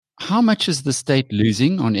how much is the state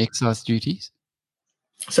losing on excise duties?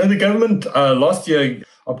 So the government last year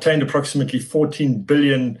obtained approximately 14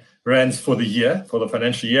 billion rands for the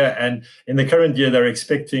financial year. And in the current year, they're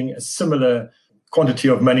expecting a similar quantity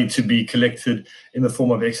of money to be collected in the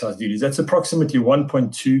form of excise duties. That's approximately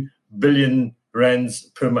 1.2 billion rands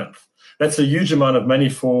per month. That's a huge amount of money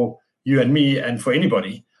for you and me and for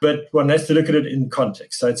anybody. But one has to look at it in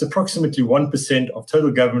context. So it's approximately 1% of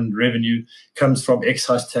total government revenue comes from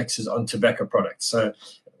excise taxes on tobacco products. So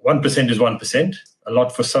 1% is 1%, a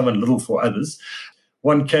lot for some and little for others.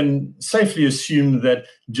 One can safely assume that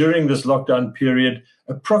during this lockdown period,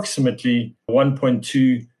 approximately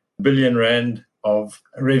 1.2 billion rand of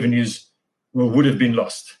revenues would have been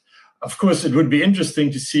lost. Of course, it would be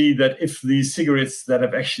interesting to see that if these cigarettes that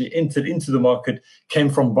have actually entered into the market came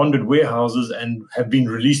from bonded warehouses and have been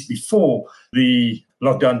released before the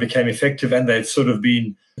lockdown became effective and they've sort of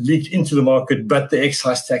been leaked into the market, but the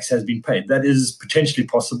excise tax has been paid. That is potentially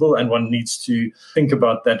possible, and one needs to think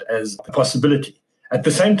about that as a possibility. At the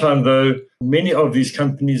same time, though, many of these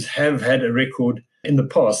companies have had a record in the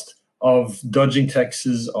past of dodging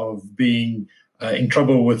taxes, of being in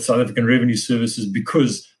trouble with South African Revenue Services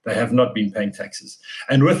because they have not been paying taxes.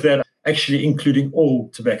 And with that, actually including all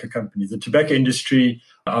tobacco companies. The tobacco industry,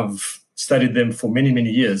 I've studied them for many, many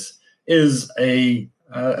years, is a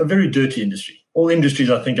very dirty industry. All industries,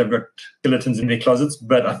 I think, have got skeletons in their closets,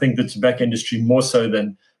 but I think the tobacco industry more so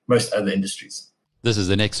than most other industries. This is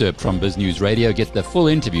an excerpt from Biz News Radio. Get the full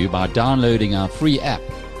interview by downloading our free app.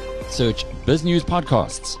 Search Biz News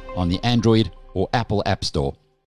Podcasts on the Android or Apple App Store.